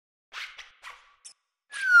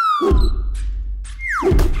Hey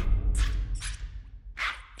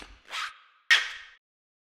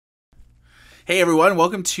everyone,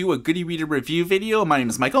 welcome to a Good E-Reader review video. My name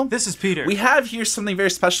is Michael. This is Peter. We have here something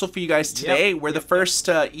very special for you guys today. We're the first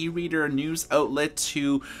e-reader news outlet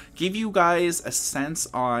to give you guys a sense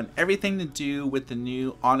on everything to do with the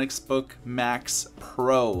new Onyx Boox Max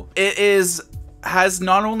Pro. It has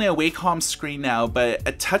not only a WACOM screen now, but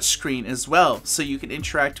a touch screen as well, so you can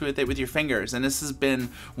interact with it with your fingers. And this has been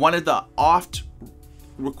one of the oft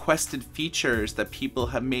requested features that people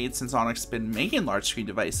have made since Onyx has been making large screen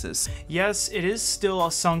devices. Yes, it is still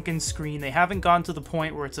a sunken screen. They haven't gotten to the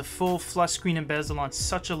point where it's a full flush screen and bezel on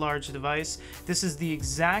such a large device. This is the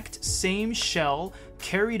exact same shell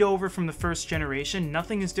carried over from the first generation.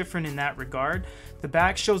 Nothing is different in that regard. The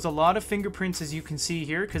back shows a lot of fingerprints, as you can see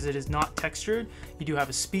here, because it is not textured. You do have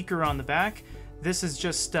a speaker on the back. This is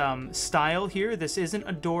just style here. This isn't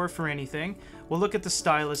a door for anything. We'll look at the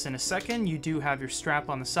stylus in a second. You do have your strap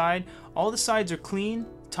on the side. All the sides are clean.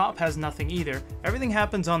 Top has nothing either. Everything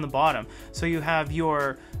happens on the bottom. So you have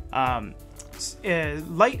your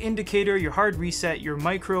light indicator, your hard reset, your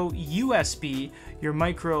micro USB, your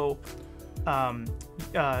micro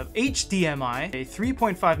HDMI, a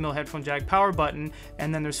 3.5mm headphone jack, power button,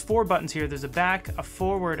 and then there's 4 buttons here. There's a back, a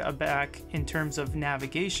forward, a back in terms of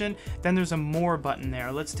navigation. Then there's a more button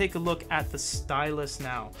there. Let's take a look at the stylus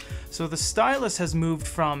now. So the stylus has moved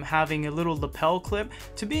from having a little lapel clip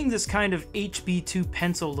to being this kind of HB2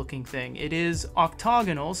 pencil looking thing. It is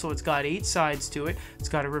octagonal, so it's got 8 sides to it. It's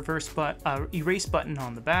got a erase button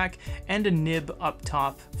on the back and a nib up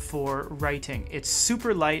top for writing. It's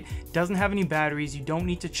super light, doesn't have any batteries, you don't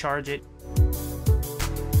need to charge it.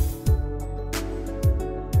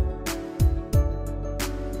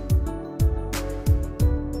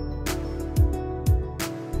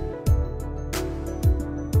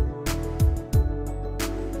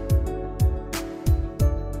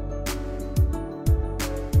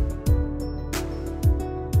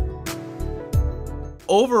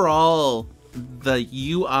 Overall, the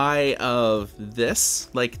UI of this,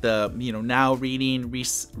 like the now reading,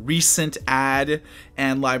 recent add,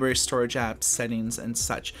 and library storage app settings and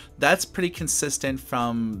such, that's pretty consistent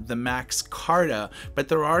from the Max CARTA, but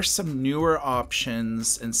there are some newer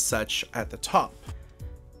options and such at the top.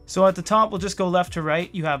 So at the top, we'll just go left to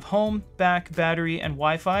right. You have home, back, battery, and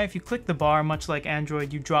Wi-Fi. If you click the bar, much like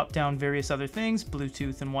Android, you drop down various other things,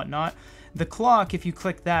 Bluetooth and whatnot. The clock, if you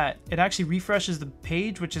click that, it actually refreshes the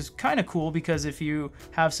page, which is kind of cool because if you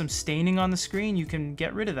have some staining on the screen, you can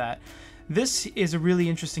get rid of that. This is a really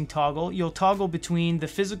interesting toggle. You'll toggle between the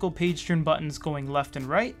physical page turn buttons going left and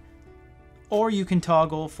right, or you can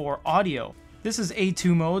toggle for audio. This is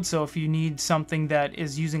A2 mode, so if you need something that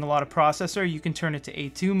is using a lot of processor, you can turn it to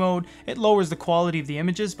A2 mode. It lowers the quality of the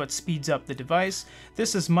images, but speeds up the device.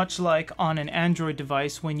 This is much like on an Android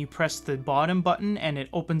device when you press the bottom button and it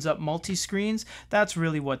opens up multi-screens. That's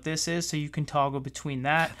really what this is, so you can toggle between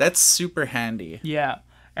that. That's super handy. Yeah.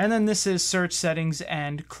 And then this is search settings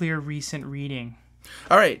and clear recent reading.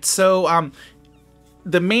 All right, so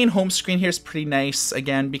the main home screen here is pretty nice,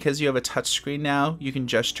 again, because you have a touch screen now. You can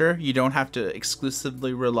gesture. You don't have to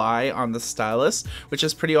exclusively rely on the stylus, which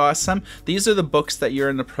is pretty awesome. These are the books that you're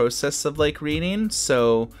in the process of reading,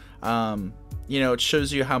 so it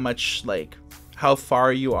shows you how much how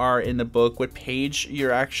far you are in the book, what page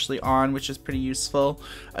you're actually on, which is pretty useful.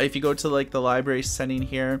 If you go to the library setting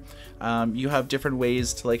here, you have different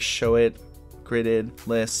ways to show it, gridded,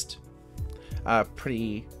 list,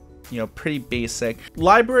 pretty basic.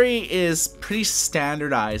 Library is pretty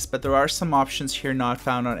standardized, but there are some options here not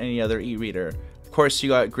found on any other e-reader. Of course, you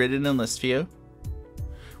got gridded and list view.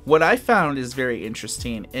 What I found is very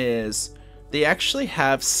interesting is they actually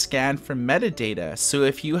have scan for metadata. So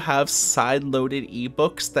if you have side-loaded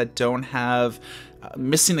ebooks that don't have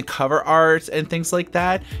missing the cover art and things like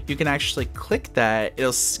that, you can actually click that.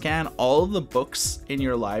 It'll scan all of the books in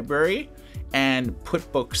your library and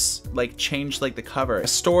put books, change the cover.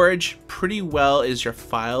 Storage pretty well is your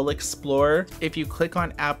file explorer. If you click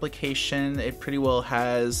on application, it pretty well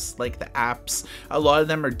has the apps. A lot of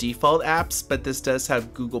them are default apps, but this does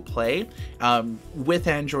have Google Play. With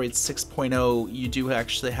Android 6.0, you do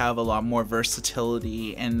actually have a lot more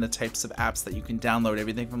versatility in the types of apps that you can download,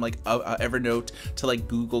 everything from Evernote to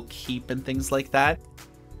Google Keep and things like that.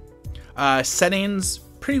 Settings,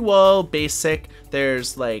 pretty well basic.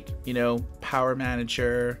 There's power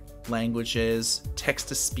manager, languages,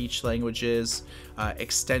 text-to-speech languages,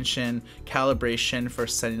 extension, calibration for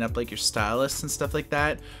setting up your stylus and stuff like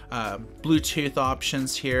that. Bluetooth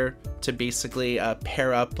options here to basically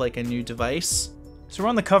pair up a new device. So we're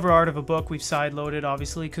on the cover art of a book. We've side-loaded,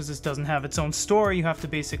 obviously, because this doesn't have its own story. You have to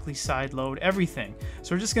basically side-load everything.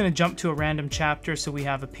 So we're just going to jump to a random chapter so we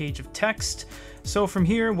have a page of text. So from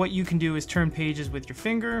here, what you can do is turn pages with your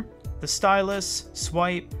finger, the stylus,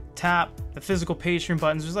 swipe, tap, the physical page turn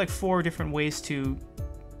buttons. There's like 4 different ways to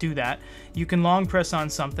do that. You can long press on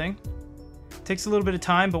something. It takes a little bit of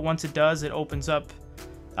time, but once it does, it opens up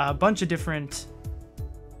a bunch of different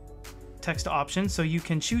text options. So you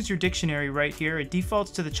can choose your dictionary right here. It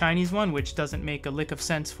defaults to the Chinese one, which doesn't make a lick of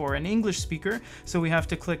sense for an English speaker. So we have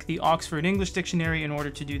to click the Oxford English Dictionary in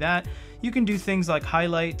order to do that. You can do things like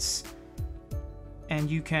highlights,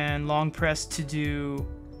 and you can long press to do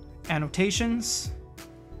annotations.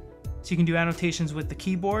 So you can do annotations with the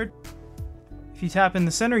keyboard. If you tap in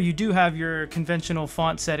the center, you do have your conventional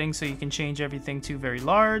font settings, so you can change everything to very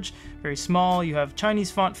large, very small. You have Chinese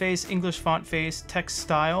font face, English font face, text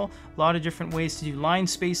style, a lot of different ways to do line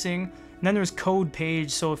spacing. And then there's code page,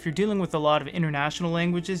 so if you're dealing with a lot of international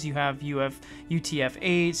languages, you have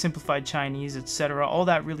UTF-8, simplified Chinese, etc., all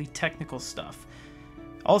that really technical stuff.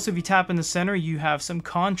 Also, if you tap in the center, you have some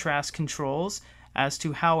contrast controls as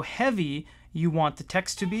to how heavy you want the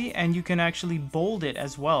text to be, and you can actually bold it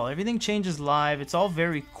as well. Everything changes live. It's all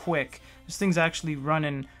very quick. This thing's actually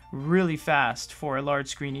running really fast for a large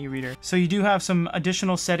screen e-reader. So you do have some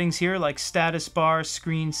additional settings here, like status bar,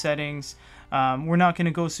 screen settings. We're not going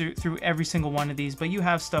to go through every single one of these, but you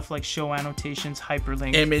have stuff like show annotations,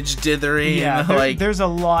 hyperlink, image dithering. Yeah, there's a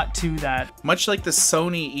lot to that. Much like the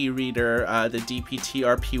Sony e-reader, the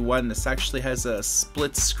DPT-RP1, this actually has a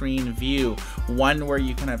split screen view, one where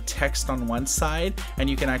you can have text on one side and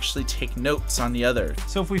you can actually take notes on the other.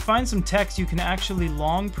 So if we find some text, you can actually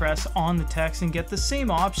long press on the text and get the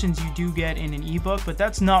same options you do get in an ebook, but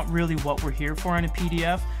that's not really what we're here for in a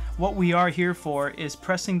PDF. What we are here for is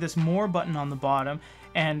pressing this more button on the bottom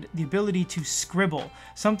and the ability to scribble,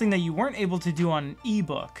 something that you weren't able to do on an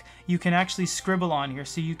ebook. You can actually scribble on here,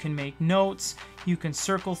 so you can make notes, you can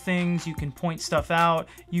circle things, you can point stuff out,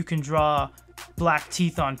 you can draw black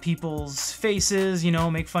teeth on people's faces, you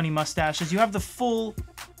know, make funny mustaches. You have the full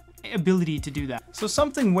ability to do that. So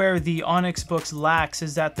something where the Onyx Boox lacks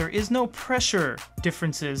is that there is no pressure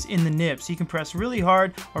differences in the nib. So you can press really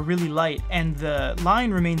hard or really light and the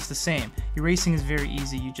line remains the same. Erasing is very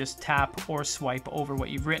easy. You just tap or swipe over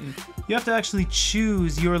what you've written. You have to actually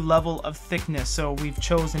choose your level of thickness. So we've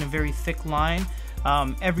chosen a very thick line.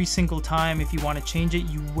 Every single time, if you want to change it,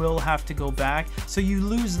 you will have to go back. So you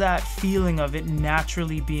lose that feeling of it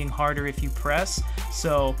naturally being harder if you press.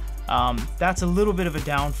 So that's a little bit of a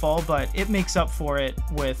downfall, but it makes up for it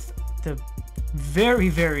with the very,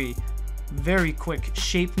 very, very quick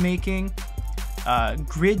shape making,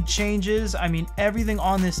 grid changes. I mean, everything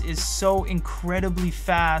on this is so incredibly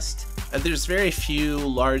fast. There's very few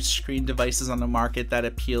large screen devices on the market that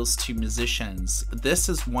appeals to musicians. This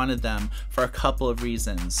is one of them for a couple of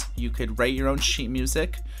reasons. You could write your own sheet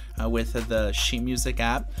music with the sheet music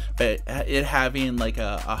app, but it having like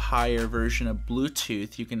a higher version of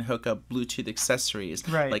Bluetooth, you can hook up Bluetooth accessories,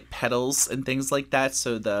 right, like pedals and things like that,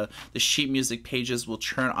 so the sheet music pages will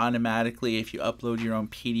churn automatically if you upload your own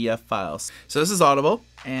PDF files. So this is Audible,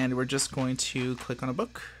 and we're just going to click on a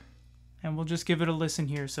book. And we'll just give it a listen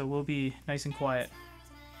here, so we'll be nice and quiet.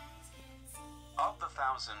 Of the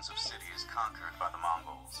thousands of cities conquered by the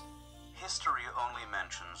Mongols, history only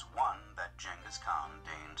mentions one that Genghis Khan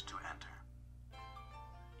deigned to enter.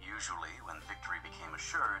 Usually, when victory became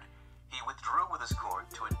assured, he withdrew with his court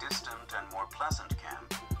to a distant and more pleasant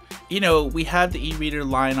camp. You know, we have the e-reader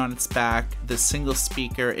line on its back, the single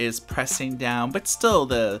speaker is pressing down, but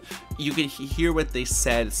still you can hear what they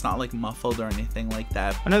said. It's not like muffled or anything like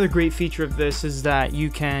that. Another great feature of this is that you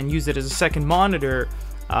can use it as a second monitor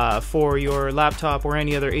for your laptop or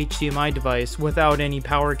any other HDMI device without any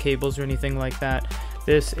power cables or anything like that.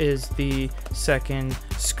 This is the second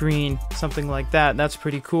screen, something like that. That's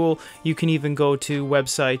pretty cool. You can even go to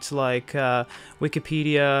websites like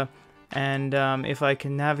Wikipedia, and if I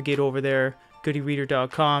can navigate over there,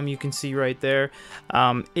 goodyreader.com, you can see right there.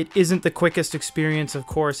 It isn't the quickest experience, of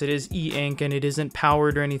course. It is E-Ink and it isn't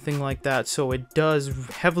powered or anything like that, so it does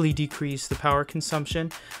heavily decrease the power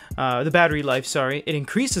consumption, the battery life, sorry. It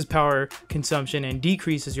increases power consumption and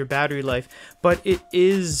decreases your battery life, but it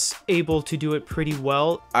is able to do it pretty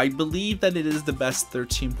well. I believe that it is the best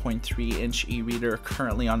 13.3-inch e-reader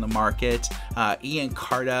currently on the market. E-Ink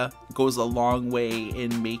CARTA goes a long way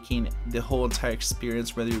in making the whole entire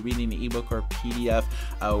experience, whether you're reading an ebook or a PDF.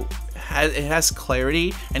 It has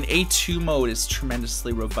clarity, and A2 mode is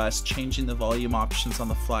tremendously robust. Changing the volume options on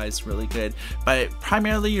the fly is really good. But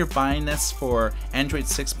primarily you're buying this for Android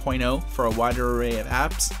 6.0 for a wider array of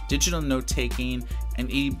apps, digital note taking, and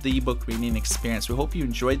the ebook reading experience. We hope you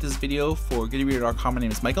enjoyed this video. For GoodReader.com, my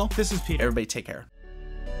name is Michael. This is Peter. Everybody take care.